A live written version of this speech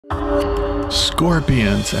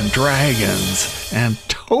Scorpions and dragons and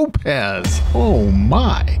topaz. Oh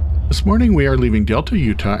my! This morning we are leaving Delta,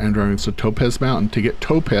 Utah and driving to Topaz Mountain to get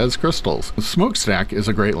topaz crystals. The smokestack is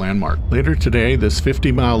a great landmark. Later today, this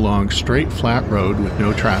 50-mile long straight flat road with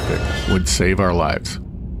no traffic would save our lives.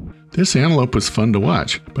 This antelope was fun to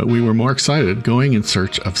watch, but we were more excited going in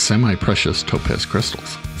search of semi-precious topaz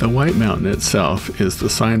crystals. The White Mountain itself is the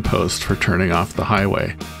signpost for turning off the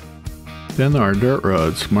highway. Then there are dirt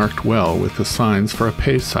roads marked well with the signs for a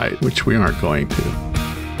pay site, which we aren't going to.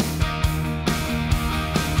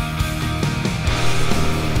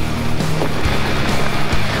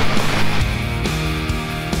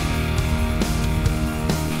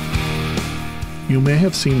 You may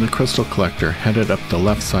have seen the crystal collector headed up the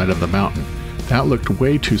left side of the mountain. That looked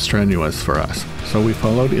way too strenuous for us, so we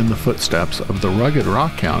followed in the footsteps of the rugged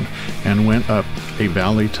rockhound and went up a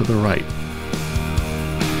valley to the right.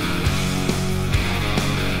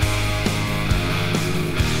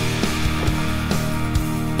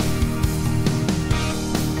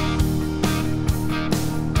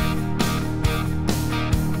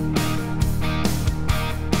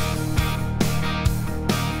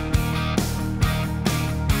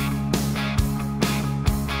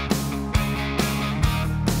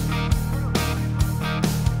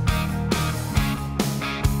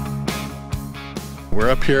 We're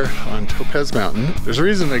up here on Topaz Mountain. There's a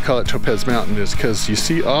reason they call it Topaz Mountain is because you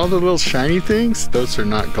see all the little shiny things? Those are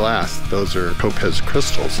not glass, those are topaz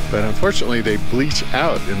crystals. But unfortunately they bleach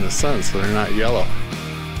out in the sun so they're not yellow.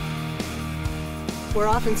 We're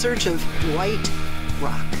off in search of white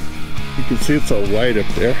rock. You can see it's all white up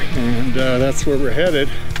there and that's where we're headed,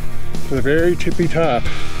 to the very tippy top.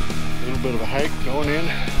 A little bit of a hike going in.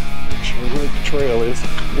 Not sure where the trail is.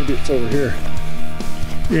 Maybe it's over here.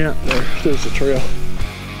 Yeah, there's the trail.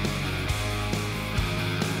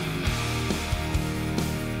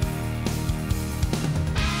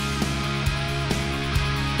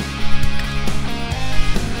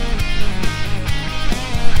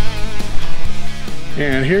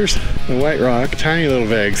 And here's the white rock. Tiny little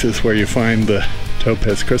vegs is where you find the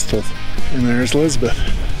topaz crystals. And there's Elizabeth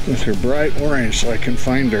with her bright orange, so I can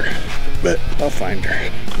find her. But I'll find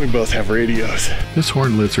her. We both have radios. This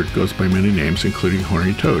horned lizard goes by many names, including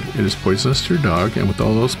horny toad. It is poisonous to your dog, and with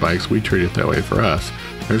all those spikes, we treat it that way for us.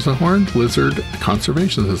 There's the Horned Lizard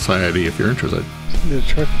Conservation Society if you're interested. See the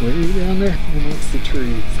truck way down there amongst the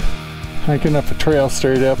trees. Hiking up a trail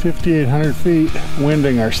straight up 5,800 feet,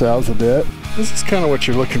 winding ourselves a bit. This is kind of what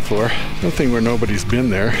you're looking for. Something where nobody's been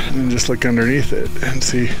there, and just look underneath it and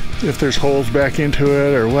see if there's holes back into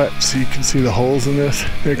it or what. So you can see the holes in this.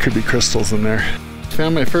 There could be crystals in there.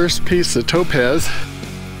 Found my first piece of topaz.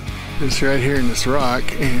 It's right here in this rock,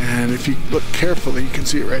 and if you look carefully, you can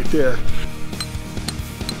see it right there.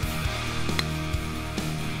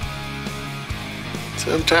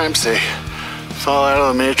 Sometimes they fall out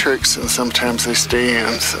of the matrix and sometimes they stay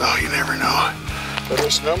in, so you never know. But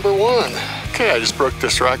it's number one. Okay, I just broke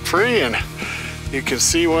this rock free and you can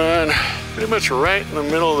see one pretty much right in the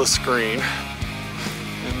middle of the screen.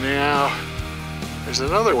 And now there's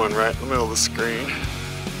another one right in the middle of the screen.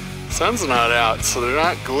 The sun's not out, so they're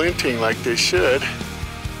not glinting like they should.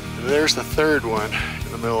 And there's the third one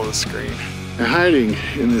in the middle of the screen. They're hiding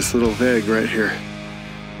in this little veg right here.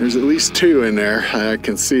 There's at least two in there, I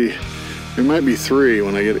can see. There might be three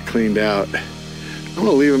when I get it cleaned out. I'm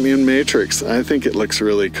gonna leave them in matrix. I think it looks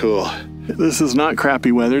really cool. This is not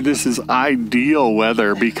crappy weather. This is ideal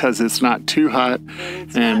weather because it's not too hot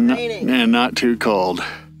and not too cold.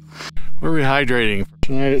 We're rehydrating.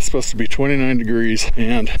 Tonight it's supposed to be 29 degrees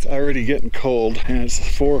and it's already getting cold and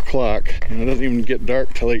it's 4 o'clock and it doesn't even get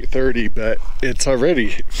dark till 8:30, but it's already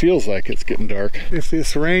feels like it's getting dark. If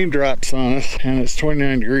this rain drops on us and it's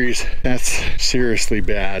 29 degrees, that's seriously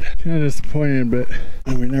bad. Kind of disappointed, but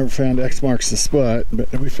we never found X marks the spot,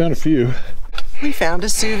 but we found a few. We found a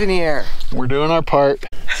souvenir. We're doing our part.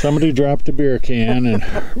 Somebody dropped a beer can and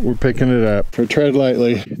we're picking it up. So tread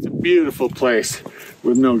lightly. It's a beautiful place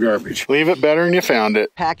with no garbage. Leave it better than you found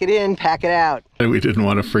it. Pack it in, pack it out. We didn't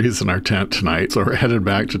want to freeze in our tent tonight, so we're headed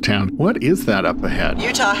back to town. What is that up ahead?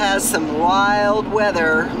 Utah has some wild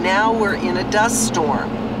weather. Now we're in a dust storm.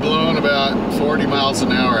 Blowing about 40 miles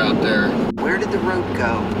an hour out there. Where did the road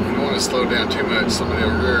go? We don't want to slow down too much. Somebody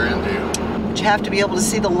will rear into you. But you have to be able to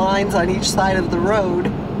see the lines on each side of the road.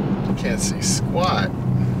 You can't see squat.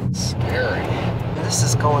 It's scary. This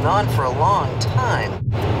is going on for a long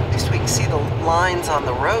time. At least we can see the lines on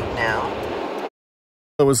the road now.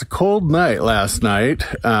 It was a cold night last night,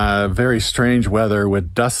 very strange weather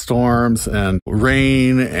with dust storms and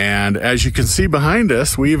rain, and as you can see behind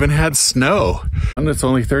us, we even had snow. And it's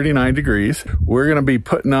only 39 degrees. We're gonna be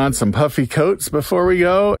putting on some puffy coats before we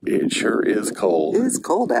go. It sure is cold. It is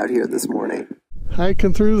cold out here this morning.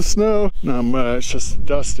 Hiking through the snow, not much, just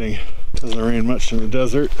dusting. Doesn't rain much in the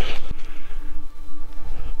desert.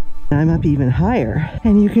 I'm up even higher,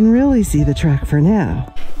 and you can really see the track for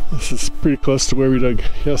now. This is pretty close to where we dug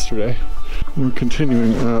yesterday. We're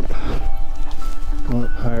continuing up, going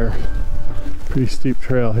up higher. Pretty steep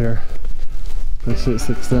trail here, especially at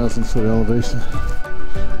 6,000 foot elevation.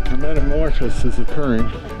 A metamorphosis is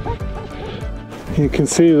occurring. You can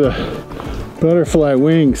see the butterfly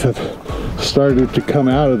wings have started to come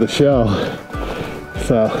out of the shell.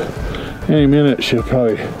 So any minute she'll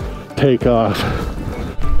probably take off.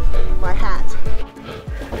 My hat.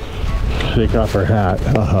 Take off her hat.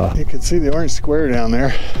 You can see the orange square down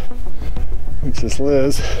there, which is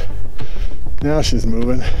Liz. Now she's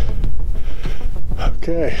moving.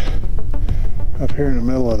 Okay, up here in the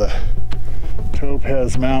middle of the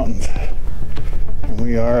Topaz Mountains, and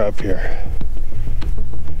we are up here.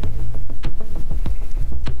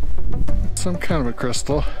 Some kind of a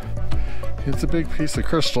crystal. It's a big piece of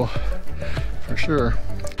crystal, for sure.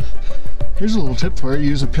 Here's a little tip for it.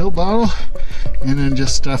 Use a pill bottle and then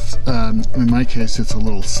just stuff, in my case it's a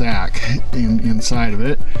little sack inside of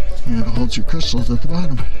it, and it holds your crystals at the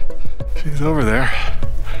bottom. She's over there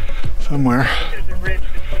somewhere.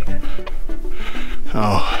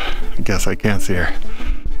 Oh, I guess I can't see her.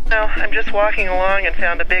 No, I'm just walking along and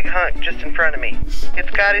found a big hunk just in front of me. It's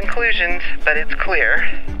got inclusions, but it's clear.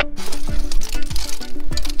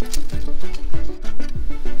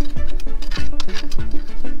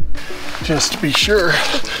 Just to be sure,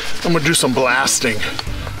 I'm gonna do some blasting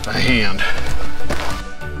by hand.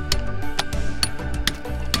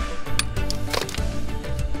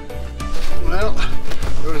 Well,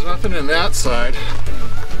 there was nothing in that side,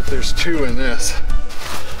 but there's two in this.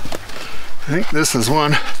 I think this is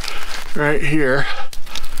one right here.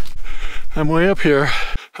 I'm way up here.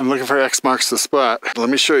 I'm looking for X marks the spot. Let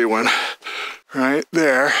me show you one right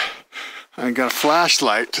there. I got a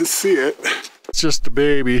flashlight to see it. It's just a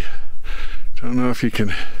baby. Don't know if you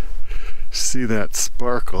can see that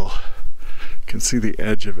sparkle. You can see the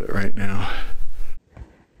edge of it right now.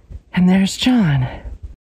 And there's John.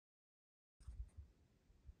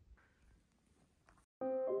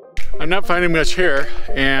 I'm not finding much here,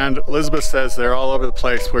 and Elizabeth says they're all over the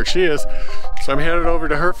place where she is, so I'm headed over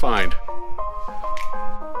to her find.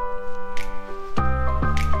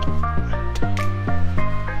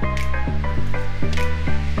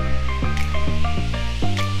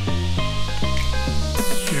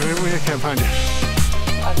 I can't find you.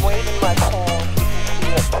 I'm waving my pole.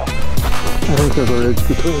 I think there's a ridge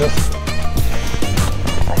between us.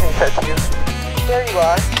 I think that's you. There you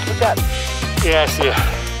are. Look up. Yeah, I see you.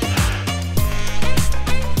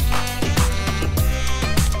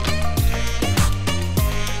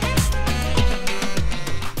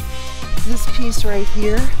 This piece right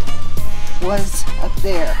here was up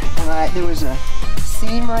there, and there was a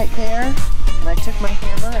seam right there, and I took my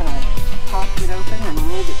hammer and I popped it open and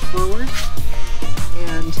rolled it forward,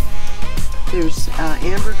 and there's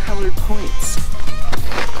amber colored points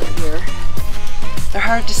right here. They're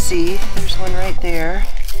hard to see. There's one right there,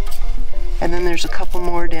 and then there's a couple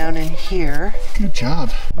more down in here. Good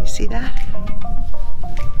job. You see that?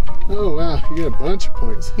 Oh wow, you got a bunch of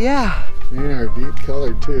points. Yeah. They are deep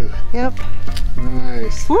colored too. Yep.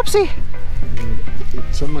 Nice. Whoopsie.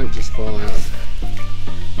 Some might just fall out.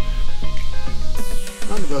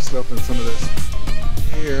 I'm gonna bust open some of this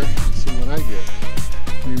here and see what I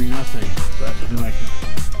get. Maybe nothing, but then I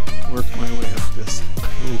can work my way up this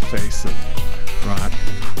little face of rock.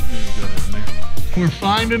 Maybe go down there. We're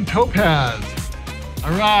finding topaz.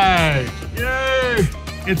 All right, yay!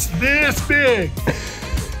 It's this big.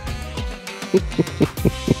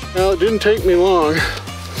 Well, it didn't take me long.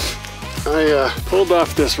 I pulled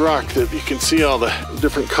off this rock that you can see all the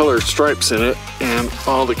different color stripes in it, and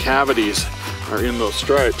all the cavities are in those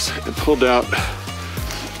stripes, and pulled out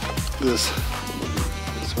this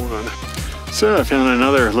one. So I found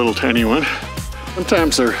another little tiny one.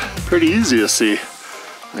 Sometimes they're pretty easy to see,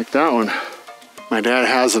 like that one. My dad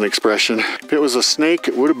has an expression: if it was a snake,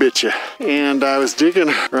 it would have bit you. And I was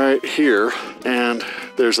digging right here, and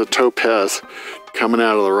there's a topaz coming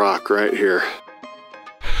out of the rock right here.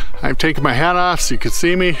 I've taken my hat off so you can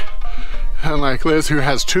see me, unlike Liz, who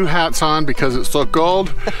has two hats on because it's so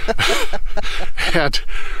cold. And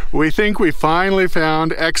we think we finally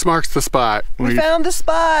found X marks the spot. We found the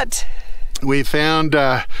spot. We found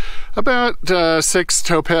About 6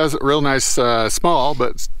 topaz, real nice, small,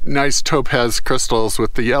 but nice topaz crystals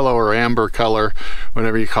with the yellow or amber color,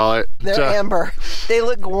 whatever you call it. They're amber. They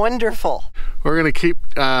look wonderful. We're gonna keep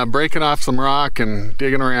breaking off some rock and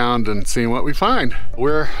digging around and seeing what we find.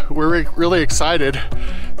 We're really excited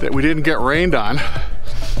that we didn't get rained on.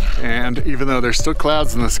 And even though there's still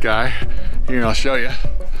clouds in the sky, here, I'll show you.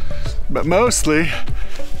 But mostly,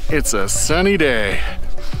 it's a sunny day.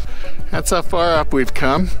 That's how far up we've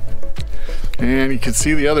come. And you can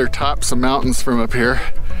see the other tops of mountains from up here.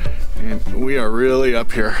 And we are really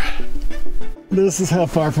up here. This is how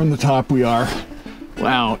far from the top we are.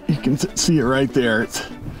 Wow, you can see it right there. It's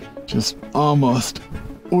just almost,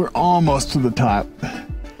 we're almost to the top.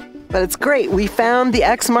 But it's great. We found the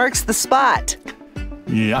X marks the spot.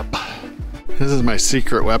 Yep. This is my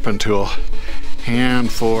secret weapon tool.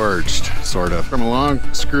 Hand forged, sort of. From a long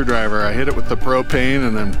screwdriver, I hit it with the propane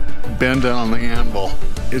and then bend it on the anvil.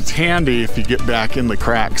 It's handy if you get back in the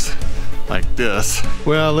cracks like this.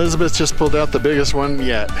 Well, Elizabeth just pulled out the biggest one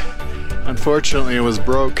yet. Unfortunately, it was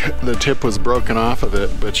broke. The tip was broken off of it,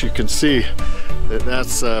 but you can see that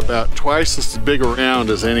that's about twice as big around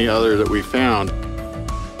as any other that we found.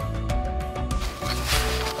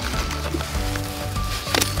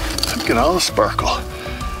 Look at all the sparkle.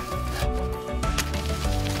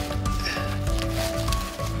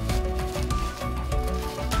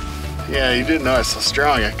 Yeah, you didn't know I was so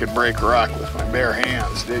strong I could break rock with my bare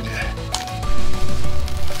hands, did you?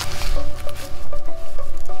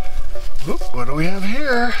 Oop, what do we have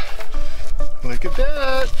here? Look at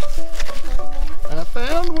that. I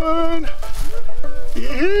found one.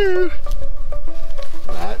 Yoo-hoo.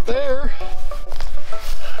 Right there.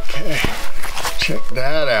 Okay, check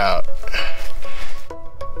that out.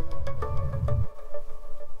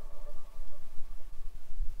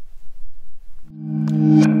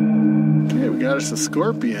 Okay, we got us a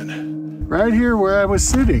scorpion. Right here where I was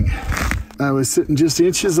sitting. I was sitting just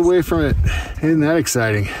inches away from it. Isn't that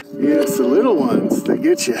exciting? Yeah, it's the little ones that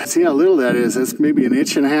get you. See how little that is? That's maybe 1.5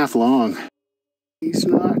 inches long. He's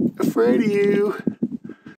not afraid of you.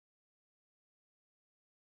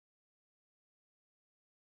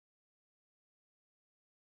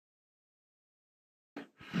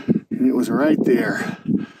 And it was right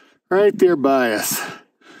there by us.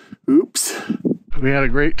 Oops. We had a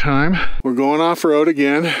great time. We're going off-road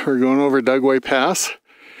again. We're going over Dugway Pass.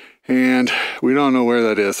 And we don't know where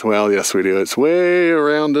that is. Well, yes, we do. It's way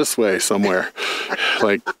around this way somewhere,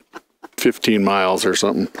 like 15 miles or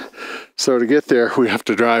something. So to get there, we have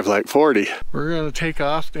to drive like 40. We're gonna take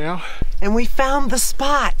off now. And we found the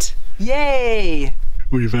spot. Yay!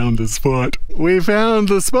 We found the spot. We found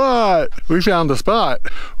the spot. We found the spot.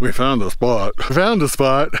 We found the spot. We found the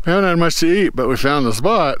spot. We haven't had much to eat, but we found the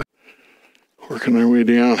spot. Working our way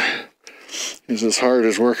down is as hard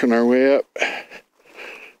as working our way up.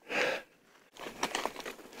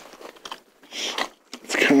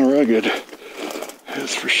 It's kind of rugged,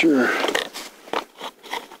 that's for sure.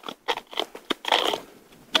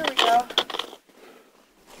 There we go.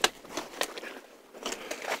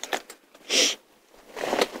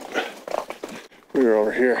 We're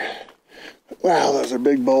over here. Wow, those are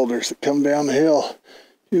big boulders that come down the hill.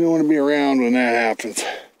 You don't want to be around when that happens.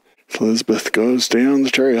 Elizabeth goes down the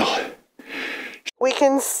trail. We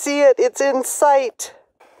can see it. It's in sight.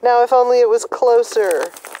 Now, if only it was closer.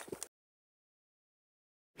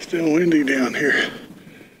 Still windy down here.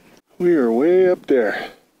 We are way up there.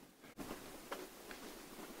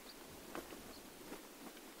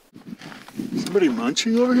 Somebody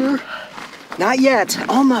munching over here? Not yet.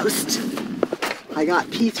 Almost. I got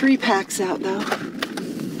P3 packs out, though.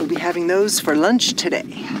 We'll be having those for lunch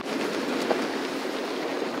today.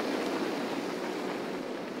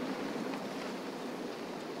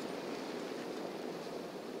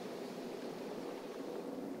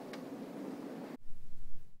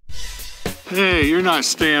 Hey, you're not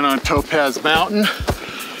staying on Topaz Mountain.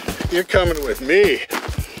 You're coming with me.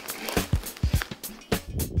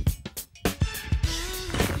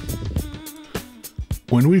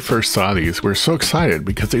 When we first saw these, we were so excited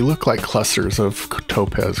because they look like clusters of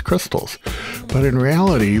topaz crystals. But in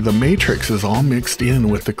reality, the matrix is all mixed in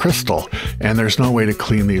with the crystal, and there's no way to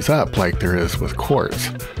clean these up like there is with quartz.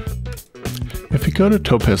 If you go to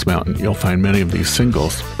Topaz Mountain, you'll find many of these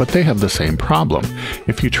singles, but they have the same problem.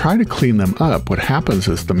 If you try to clean them up, what happens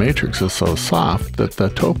is the matrix is so soft that the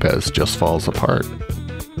topaz just falls apart.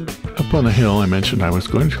 Up on the hill, I mentioned I was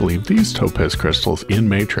going to leave these topaz crystals in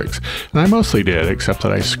matrix, and I mostly did, except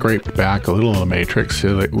that I scraped back a little of the matrix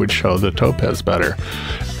so that it would show the topaz better.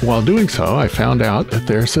 While doing so, I found out that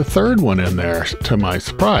there's a third one in there, to my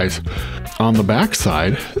surprise. On the back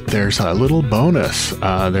side, there's a little bonus.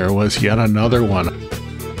 There was yet another one.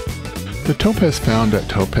 The topaz found at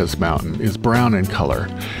Topaz Mountain is brown in color.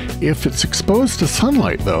 If it's exposed to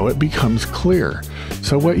sunlight, though, it becomes clear.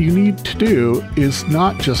 So what you need to do is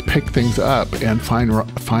not just pick things up and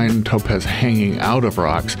find topaz hanging out of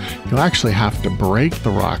rocks. You'll actually have to break the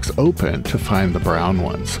rocks open to find the brown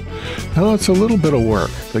ones. Now, it's a little bit of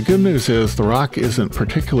work. The good news is the rock isn't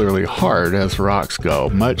particularly hard as rocks go,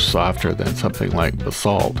 much softer than something like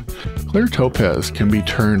basalt. Clear topaz can be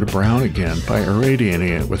turned brown again by irradiating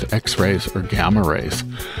it with X-rays or gamma rays.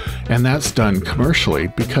 And that's done commercially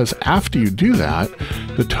because after you do that,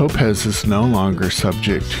 the topaz is no longer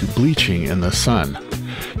subject to bleaching in the sun.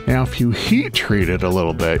 Now, if you heat treat it a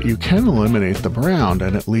little bit, you can eliminate the brown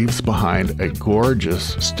and it leaves behind a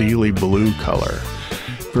gorgeous steely blue color.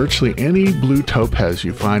 Virtually any blue topaz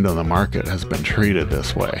you find on the market has been treated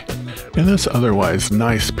this way. In this otherwise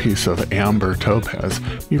nice piece of amber topaz,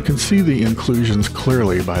 you can see the inclusions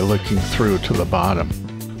clearly by looking through to the bottom.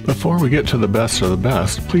 Before we get to the best of the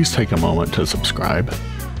best, please take a moment to subscribe.